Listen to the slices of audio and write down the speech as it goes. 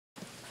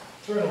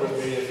Turn with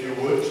me, if you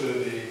would, to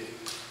the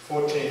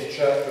 14th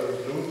chapter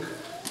of Luke.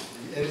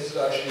 It's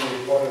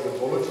actually part of the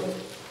bulletin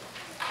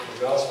for the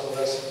Gospel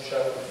lesson,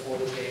 chapter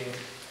 14,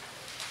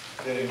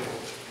 beginning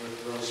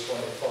with verse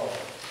 25.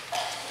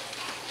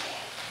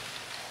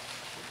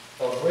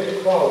 Now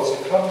great crowds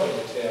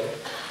accompanied him,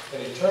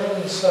 and he turned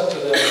and said to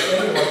them, "If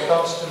anyone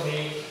comes to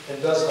me and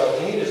does not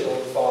hate his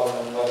own father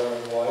and mother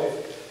and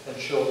wife and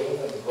children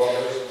and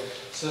brothers and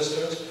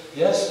sisters,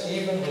 yes,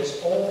 even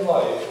his own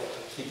life,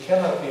 he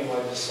cannot be my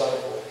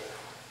disciple.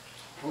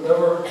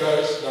 Whoever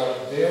does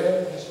not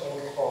bear his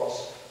own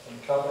cross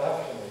and come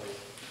after me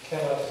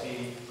cannot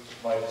be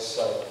my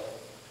disciple."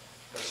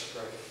 Let's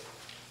pray.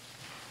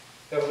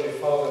 Heavenly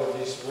Father,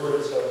 these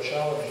words are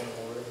challenging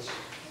words.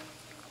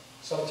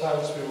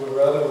 Sometimes we would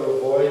rather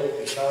avoid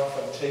the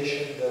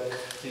confrontation that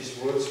these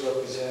words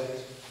represent.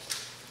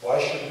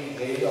 Why should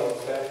we hate our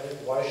family?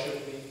 Why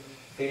should we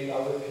hate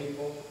other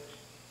people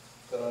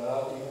that are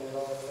not even in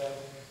our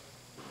family?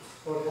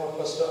 Lord, help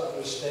us to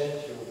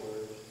understand your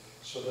word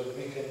so that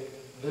we can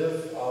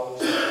live out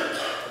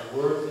the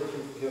word that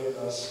you've given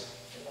us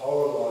in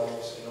our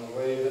lives in a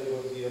way that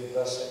will be a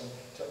blessing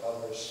to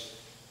others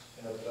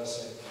and a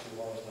blessing to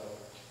one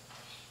another.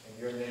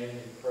 In your name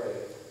we pray.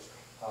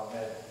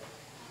 Amen.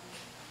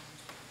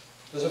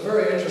 There's a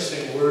very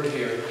interesting word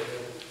here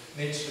that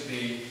needs to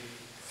be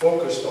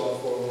focused on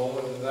for a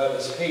moment, and that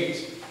is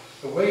hate.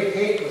 The way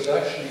hate was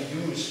actually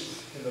used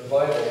in the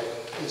Bible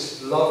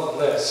is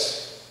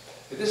loveless.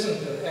 It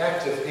isn't an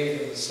active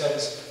hate in the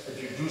sense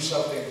that you do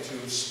something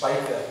to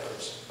spite that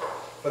person,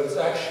 but it's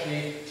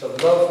actually to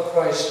love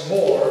Christ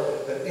more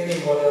than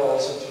anyone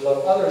else and to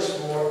love others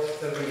more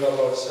than we love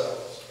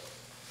ourselves.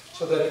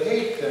 So that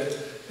hate then,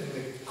 in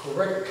the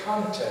correct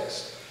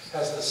context,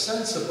 has the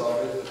sense about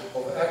it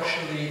of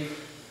actually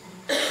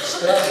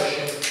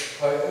establishing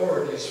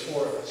priorities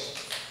for us.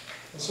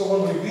 And so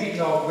when we read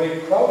now,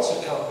 great crowds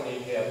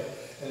accompanying him,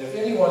 and if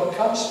anyone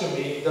comes to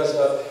me and does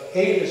not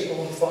hate his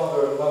own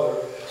father and mother,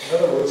 in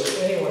other words,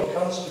 if anyone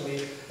comes to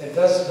me and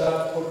does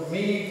not put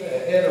me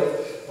ahead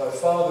of my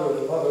father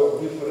and mother, or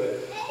we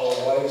put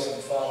our wives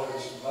and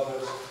fathers and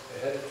mothers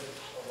ahead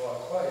of our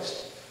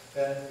Christ,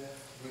 then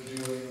we're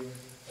doing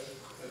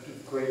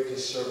a great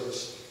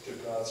disservice to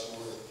God's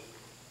word.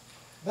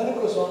 Then it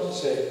goes on to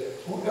say,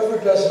 whoever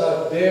does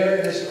not bear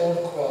his own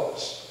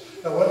cross.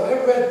 Now when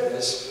I read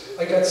this,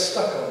 I got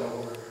stuck on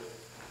the word.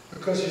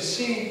 Because you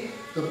see,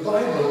 the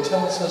Bible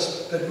tells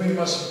us that we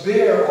must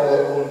bear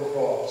our own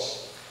cross.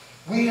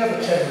 We have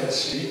a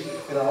tendency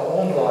in our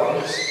own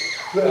lives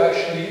to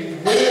actually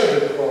wear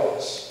the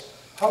cross.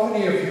 How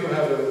many of you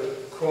have a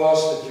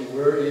cross that you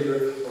wear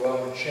either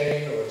around a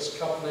chain or as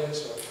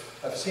couplings?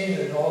 Or I've seen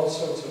it in all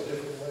sorts of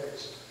different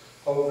ways.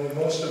 Probably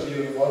most of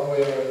you in one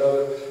way or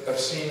another have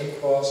seen a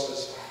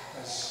cross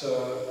as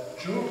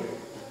jewelry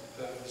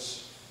that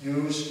was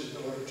used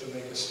in order to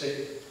make a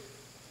statement.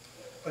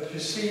 But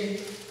you see,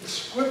 the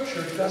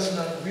Scripture does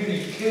not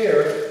really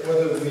care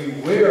whether we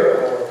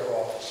wear our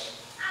cross.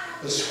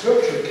 The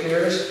Scripture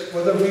cares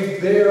whether we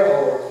bear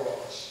our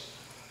cross.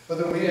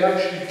 Whether we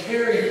actually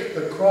carry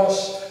the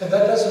cross, and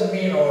that doesn't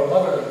mean our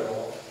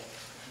mother-in-law.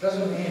 It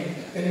doesn't mean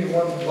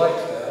anyone like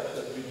that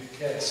we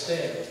can't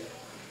stand.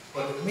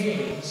 What it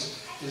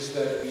means is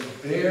that we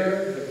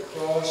bear the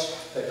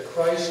cross that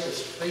Christ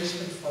has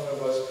placed in front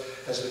of us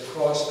as the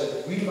cross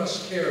that we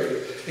must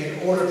carry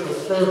in order to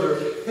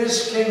further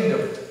his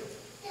kingdom,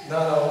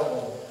 not our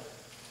own.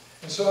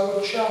 And so I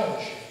would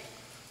challenge you,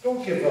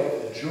 don't give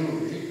up the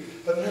jewelry,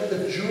 but let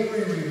the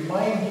jewelry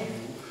remind you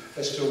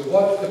as to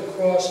what the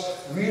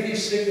cross really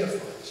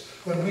signifies.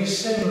 When we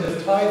sing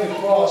and tie the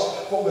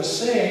cross, what we're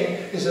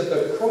saying is that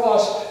the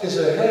cross is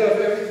ahead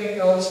of everything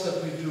else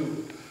that we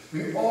do.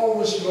 We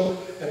always look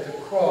at the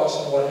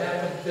cross and what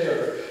happened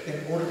there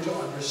in order to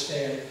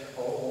understand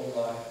our own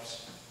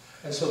lives.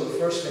 And so the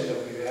first thing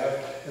that we have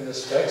in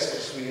this text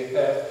is we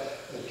have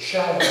the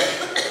challenge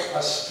for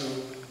us to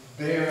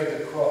bear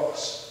the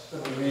cross.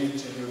 Let me read it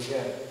to you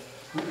again.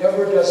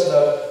 Whoever does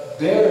not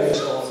bear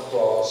his own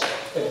cross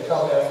and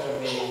come after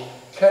me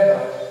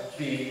cannot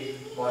be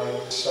my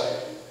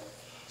disciple.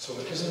 So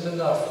it isn't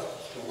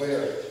enough to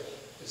wear it.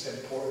 It's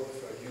important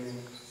for you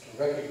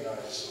to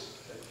recognize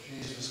that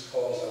Jesus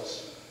calls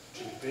us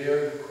to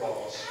bear the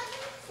cross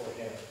for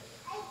him.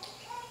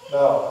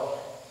 Now,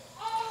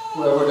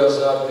 whoever does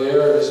not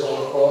bear his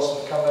own cross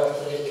and come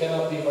after me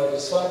cannot be my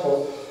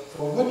disciple.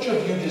 For which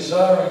of you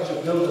desiring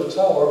to build a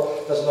tower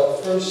does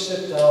not first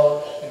sit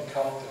down and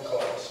count the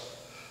cost?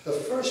 The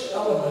first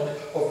element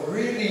of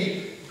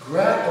really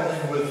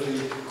grappling with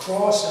the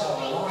cross in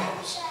our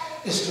lives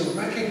is to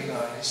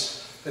recognize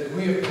that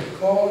we have been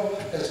called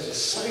as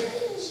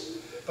disciples.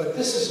 But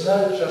this is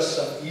not just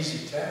some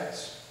easy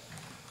task.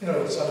 You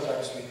know,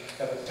 sometimes we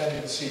have a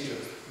tendency to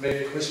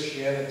make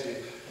Christianity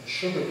and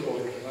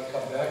sugarcoat it, and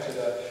I'll come back to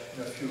that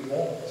in a few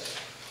moments.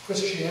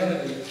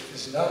 Christianity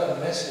is not a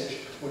message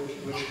which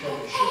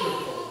can be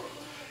sugarcoated.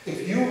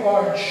 If you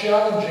aren't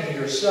challenging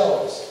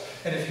yourselves,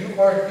 and if you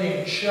aren't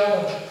being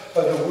challenged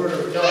by the Word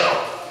of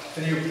God,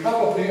 then you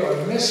probably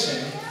are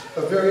missing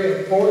a very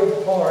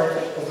important part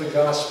of the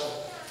gospel.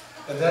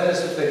 And that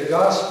is that the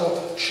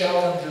gospel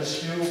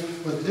challenges you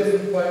with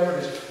different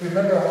priorities.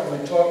 Remember how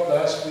we talked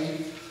last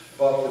week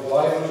about the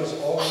Bible is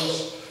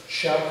always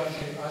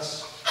challenging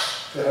us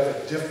to have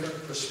a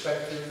different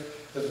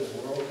perspective than the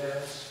world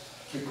has?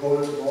 We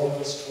quoted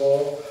Romans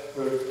 12,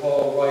 where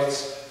Paul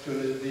writes to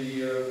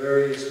the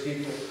various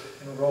people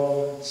in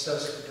Rome and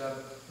says to them,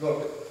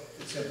 look,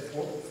 it's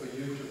important for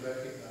you to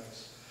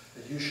recognize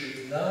that you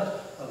should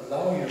not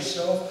allow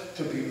yourself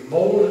to be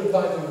molded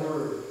by the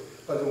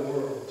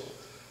world,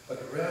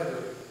 but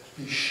rather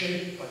be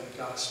shaped by the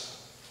gospel.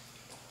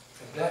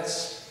 And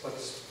that's what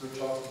we're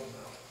talking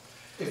about.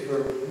 If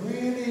we're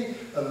really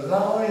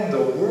allowing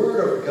the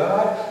Word of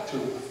God to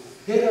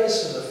hit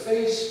us in the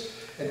face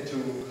and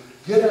to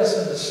get us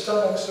in the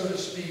stomach, so to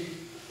speak,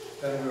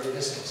 then we're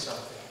missing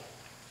something.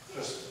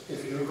 Because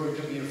if you're going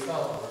to be a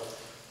follower,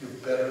 you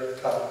better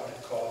count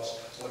the cost,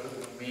 what it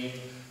would mean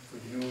for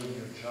you and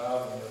your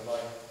job and your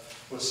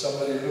life. Will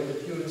somebody look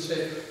at you and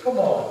say, come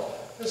on,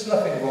 there's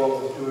nothing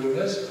wrong with doing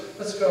this.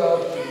 Let's go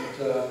out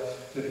and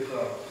do the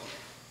crowd.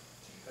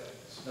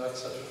 It's not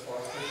such a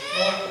far-fetched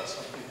thought that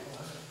some people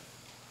have.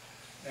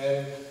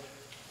 And,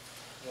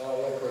 well, I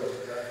won't go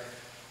into that.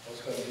 I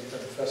was going to be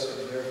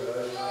confessing there, but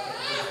I didn't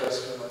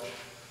confess too much.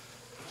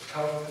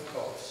 Count the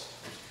cost.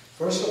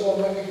 First of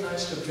all,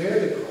 recognize to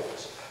bear the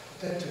cross,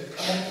 but then to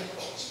count the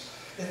cost.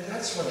 And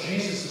that's what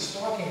Jesus is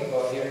talking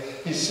about here.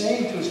 He's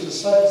saying to his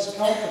disciples,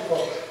 count the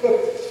cost.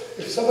 Look,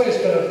 if somebody's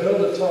going to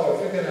build a tower,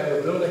 if you're going to have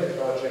a building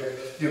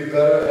project, you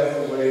better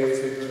have a way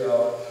figured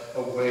out,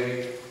 a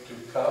way to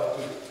count,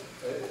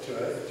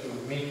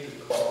 to meet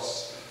the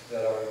costs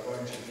that are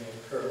going to be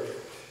incurred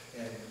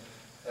in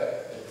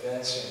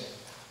advancing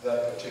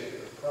that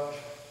particular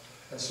project.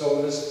 And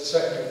so this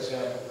second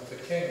example with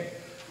the king.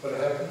 What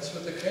happens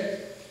with the king?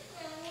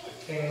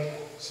 The king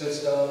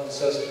sits down and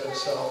says to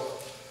himself,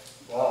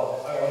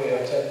 wow, I only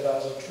have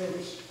 10,000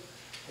 troops.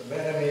 The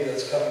enemy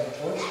that's coming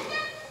towards me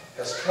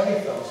has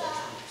 20,000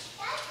 troops.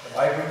 Am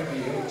I going to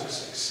be able to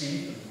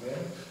succeed and win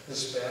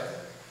this battle?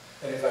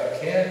 And if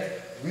I can't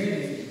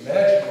really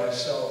imagine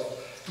myself,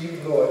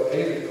 even though I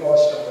paid the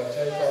cost of my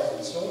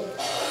 10,000 soldiers,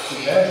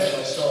 imagine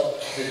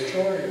myself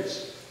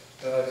victorious,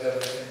 then I'd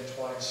better think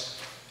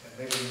twice and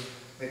maybe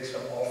make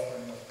some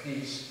offering of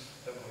peace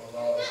that will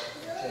allow us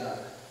to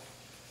continue.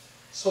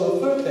 So the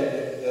third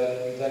thing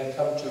that we then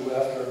come to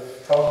after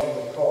counting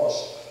the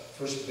cost,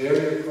 first bear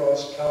your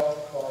cross, count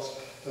the cost.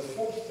 The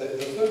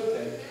third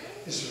thing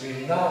is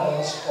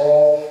renounce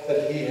all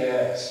that he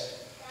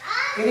has.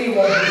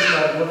 Anyone who's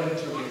not willing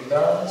to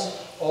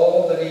renounce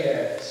all that he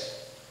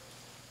has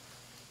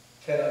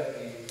cannot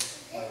be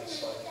my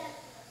disciple.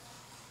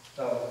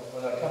 Now,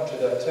 when I come to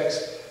that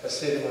text, I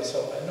say to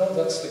myself, I know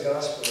that's the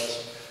gospel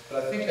lesson,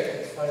 but I think I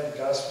can find a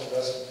gospel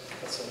lesson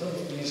that's a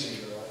little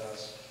easier on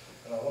us,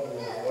 and I want to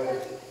avoid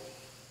it.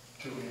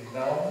 To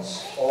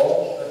renounce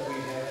all that we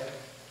have.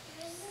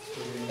 To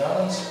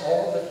renounce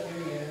all that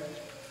we have.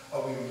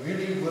 Are we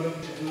really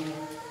willing to do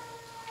that?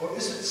 Or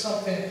is it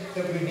something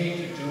that we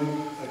need to do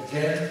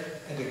again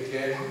and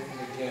again and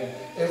again,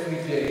 every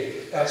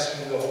day,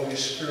 asking the Holy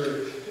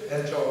Spirit to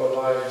enter our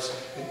lives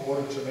in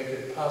order to make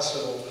it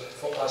possible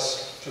for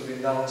us to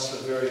renounce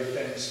the very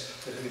things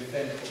that we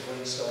think will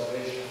bring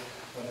salvation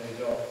when they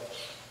don't?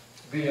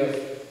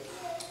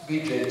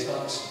 B.J.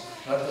 Thompson,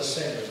 not the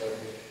singer, but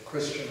a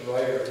Christian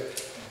writer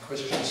and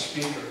Christian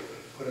speaker,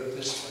 put it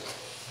this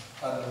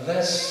way.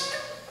 Unless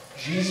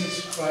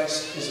Jesus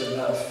Christ is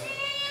enough,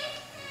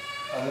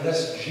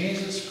 unless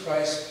Jesus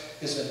Christ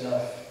is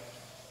enough,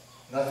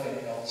 nothing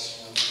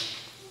else will be.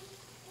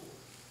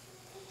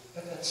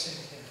 Let that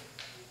sink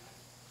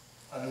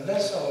in.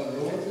 Unless our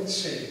Lord and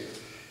Savior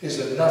is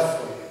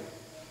enough for you,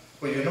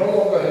 where you no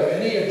longer have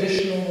any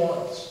additional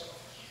wants,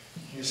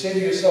 you say to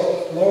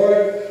yourself, Lord,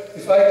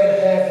 if I can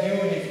have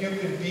you and if you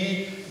can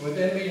be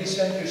within me and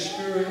send your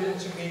Spirit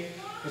into me,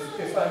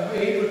 if I'm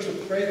able to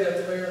pray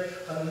that prayer,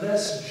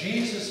 unless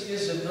Jesus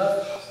is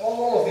enough,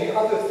 all of the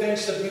other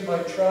things that we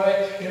might try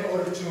in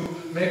order to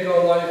make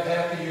our life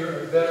happier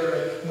and better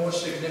and more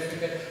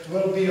significant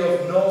will be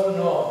of no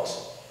naught.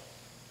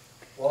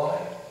 Why?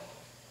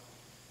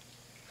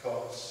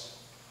 Because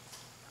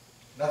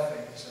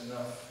nothing is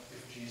enough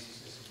if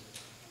Jesus is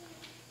enough.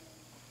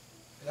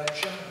 And I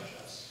challenge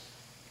us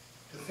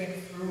to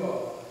think through our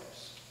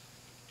lives.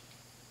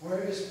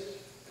 Where is it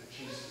that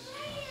Jesus is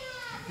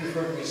enough? You've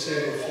heard me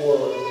say before,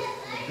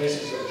 on the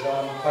basis of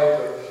John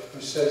Piper,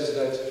 who says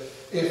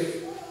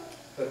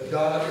that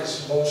God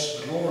is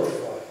most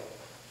glorified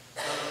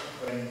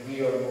when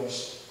we are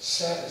most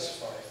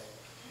satisfied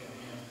in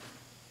Him.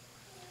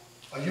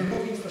 Are you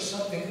looking for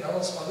something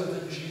else other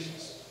than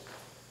Jesus?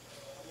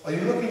 Are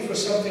you looking for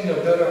something, a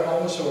better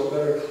house or a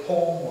better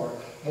home or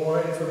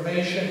more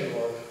information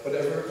or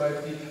whatever it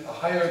might be, a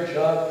higher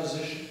job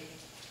position?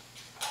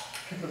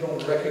 People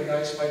don't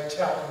recognize my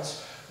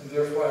talents and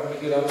therefore I'm going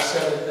to get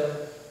upset at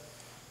them.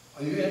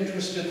 Are you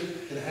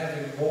interested in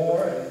having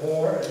more and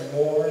more and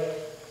more?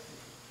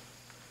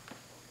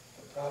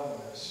 The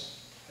problem is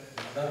that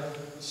none of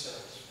it will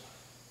satisfy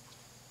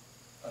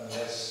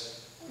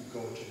unless we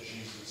go to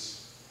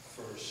Jesus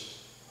first.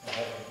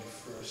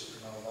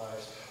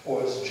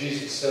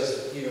 Jesus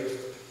says it here,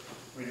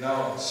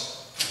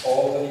 renounce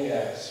all that he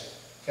has,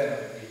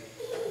 cannot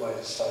be my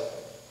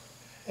disciple.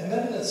 And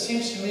then it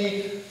seems to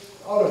me,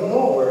 out of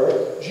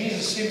nowhere,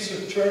 Jesus seems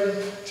to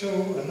turn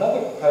to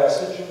another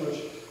passage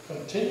which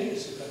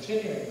continues, a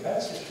continuing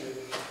passage here,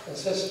 and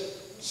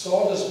says,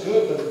 salt is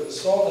good, but if the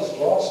salt has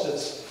lost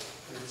its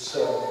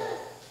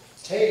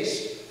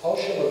taste, how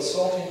shall its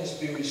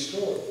saltiness be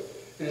restored?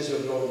 It is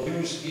of no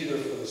use either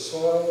for the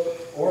soil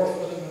or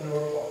for the manure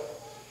pile.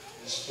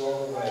 It is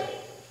thrown away.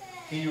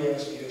 He who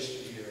has ears to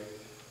hear,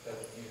 let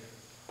him hear.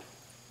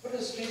 What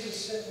is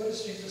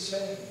Jesus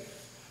saying here?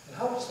 And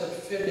how does that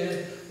fit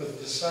in with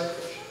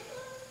discipleship?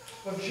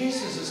 Well,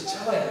 Jesus is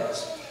telling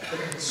us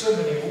in so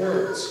many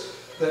words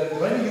that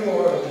when you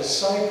are a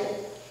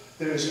disciple,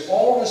 there is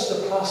always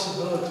the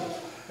possibility,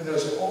 and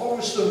there's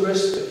always the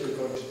risk that you're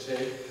going to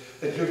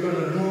take, that you're going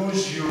to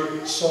lose your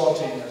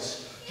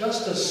saltiness.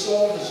 Just as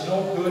salt is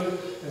no good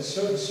in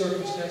certain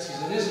circumstances,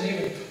 it isn't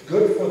even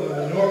good for the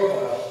manure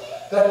pile.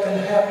 That can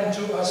happen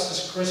to us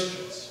as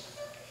Christians.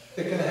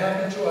 It can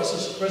happen to us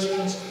as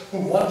Christians who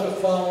want to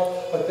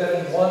follow, but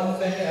then one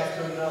thing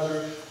after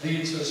another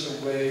leads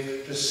us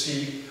away to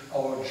seek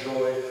our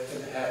joy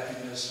and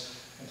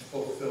happiness and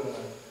fulfillment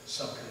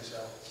someplace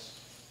else.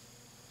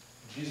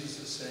 And Jesus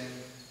is saying,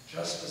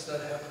 just as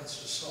that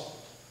happens to salt,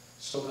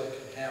 so that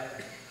can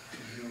happen to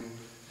you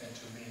and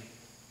to me.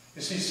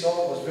 You see,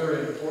 salt was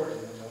very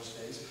important in those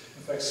days.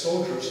 In fact,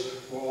 soldiers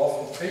were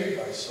often paid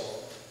by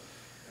salt.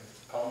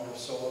 A pound of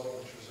salt,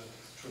 which was a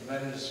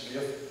tremendous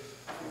gift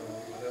for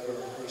whatever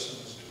a person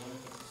was doing.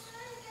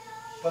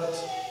 But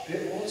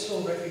they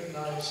also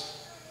recognized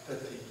that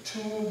the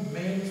two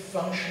main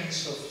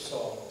functions of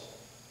salt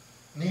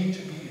need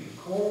to be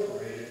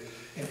incorporated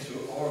into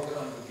our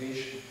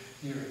congregation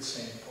here at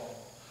St. Paul.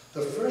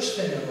 The first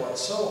thing about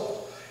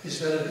salt is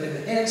that it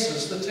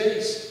enhances the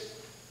taste.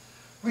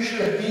 We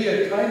should be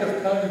a kind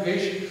of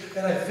congregation,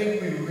 and I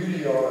think we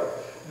really are.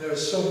 And there are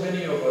so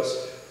many of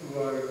us who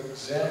are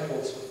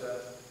examples of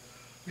that.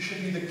 We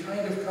should be the kind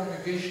of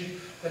congregation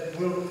that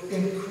will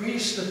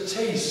increase the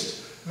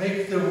taste,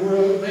 make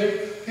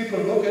people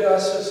look at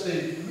us as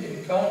they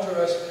encounter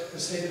us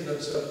and say to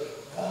themselves,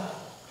 wow,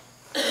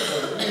 these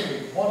are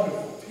really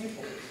wonderful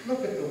people.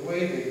 Look at the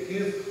way they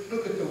give,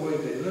 look at the way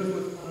they live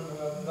with one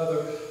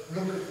another,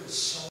 look at the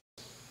salt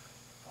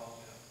of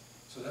them.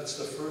 So that's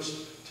the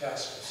first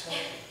task of salt,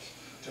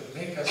 to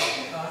make us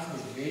a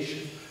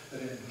congregation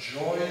that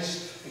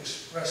enjoys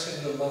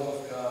expressing the love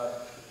of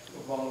God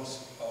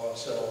amongst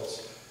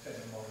ourselves and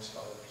amongst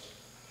others.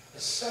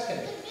 The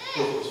second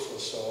purpose for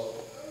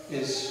salt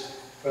is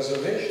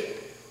preservation.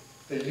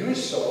 They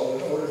used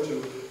salt in order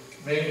to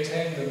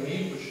maintain the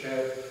meat, which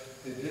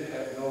they did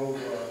have no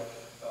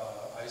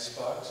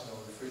icebox, no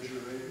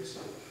refrigerators.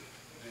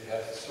 They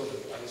had sort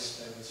of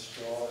ice and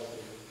straw that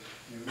they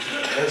would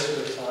use. Most of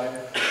the time,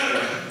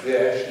 they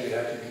actually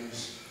had to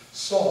use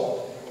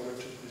salt in order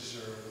to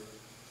preserve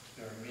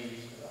their meat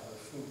and other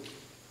food.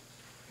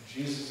 And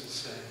Jesus is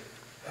saying,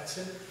 that's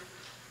it.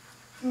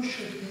 You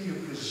should be a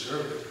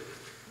preservative.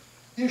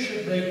 You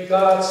should make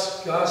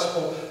God's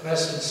gospel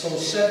message so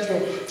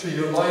central to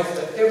your life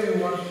that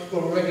everyone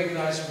will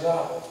recognize,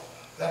 wow,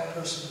 that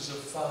person is a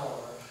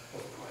follower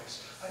of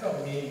Christ. I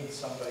don't mean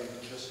somebody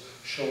who just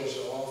shows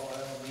off. I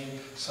don't mean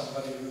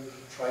somebody who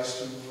tries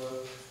to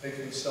make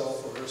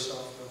himself or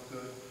herself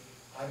look good.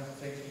 I'm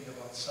thinking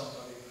about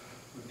somebody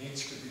who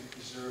needs to be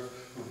preserved,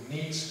 who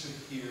needs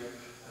to hear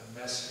the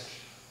message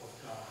of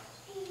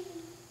God.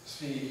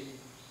 See,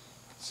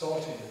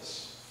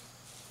 saltiness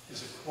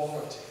is a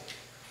quality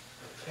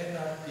that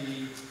cannot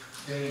be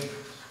gained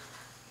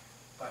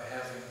by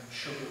having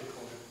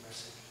sugar-coated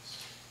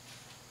messages.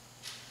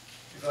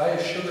 If I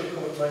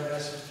sugar-coat my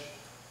message,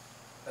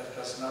 that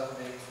does not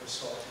make for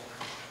salty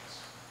Christians.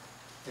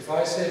 If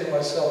I say to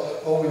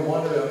myself, oh, we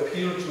want to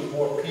appeal to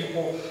more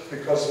people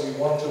because we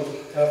want to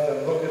have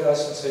them look at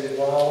us and say,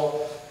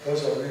 wow,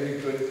 those are really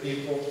good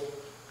people.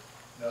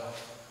 No.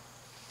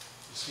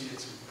 You see,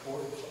 it's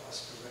important for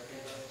us to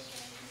recognize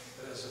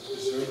that as a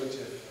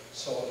preservative,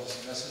 salt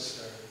is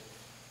necessary.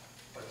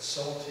 But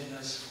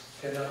saltiness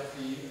cannot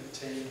be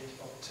obtained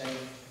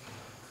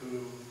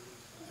through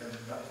a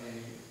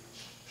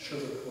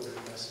sugar-coated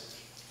message.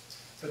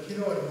 But you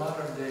know, in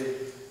modern day,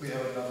 we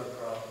have another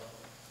problem.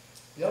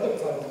 The other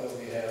problem that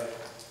we have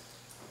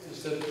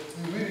is that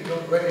we really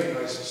don't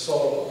recognize the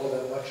salt all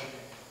that much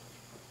anymore.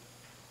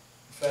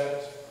 In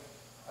fact,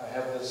 I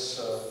have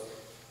this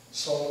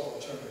salt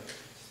alternative.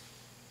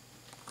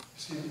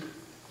 See, the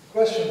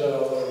question that I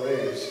want to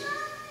raise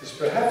is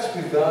perhaps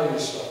we value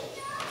salt,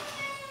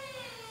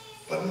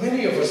 but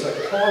many of us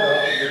are caught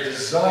up in the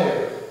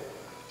desire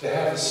to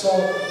have a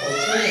salt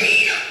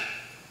alternative.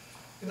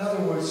 In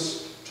other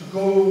words, to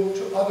go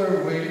to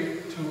other ways,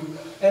 to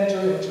enter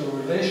into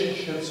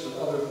relationships with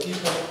other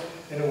people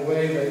in a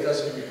way that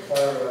doesn't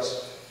require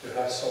us to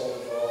have salt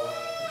at all,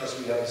 because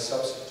we have a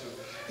substitute.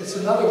 It's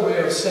another way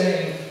of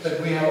saying that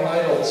we have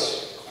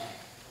idols.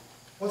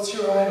 What's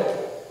your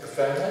idol? Your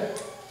family?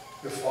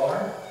 Your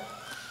farm?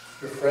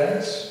 Your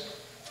friends?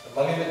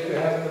 The money that you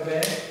have in the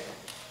bank?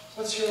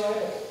 What's your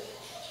idol?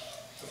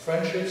 The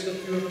friendships that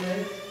you have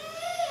made?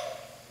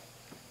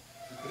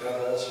 You could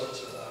have all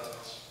sorts of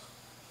idols.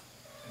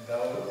 And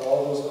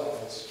all those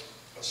idols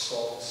are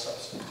soul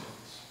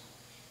substitutes.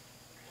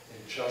 They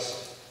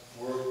just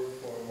work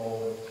for a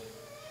moment,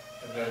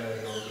 and then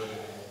they're no good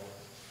anymore.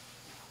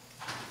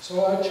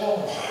 So I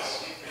challenge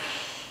us.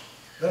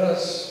 Let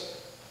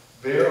us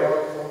bear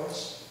our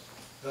cross.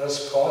 Let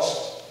us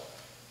cast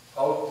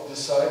out the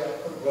disciple.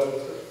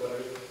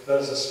 Let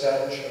us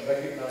establish and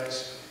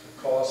recognize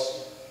the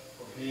cost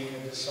of being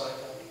a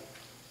disciple.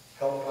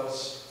 Help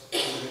us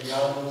to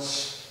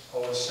renounce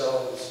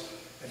ourselves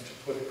and to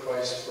put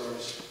Christ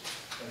first.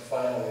 And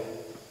finally,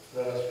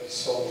 let us be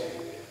salty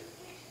again.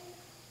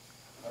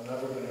 I'm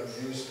never going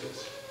to use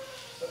this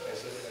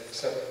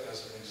except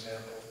as an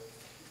example.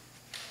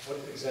 What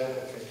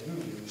example can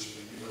you use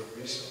for you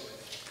recently?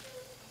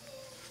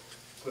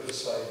 Put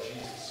aside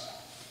Jesus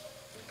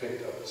and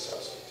picked up a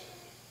substitute.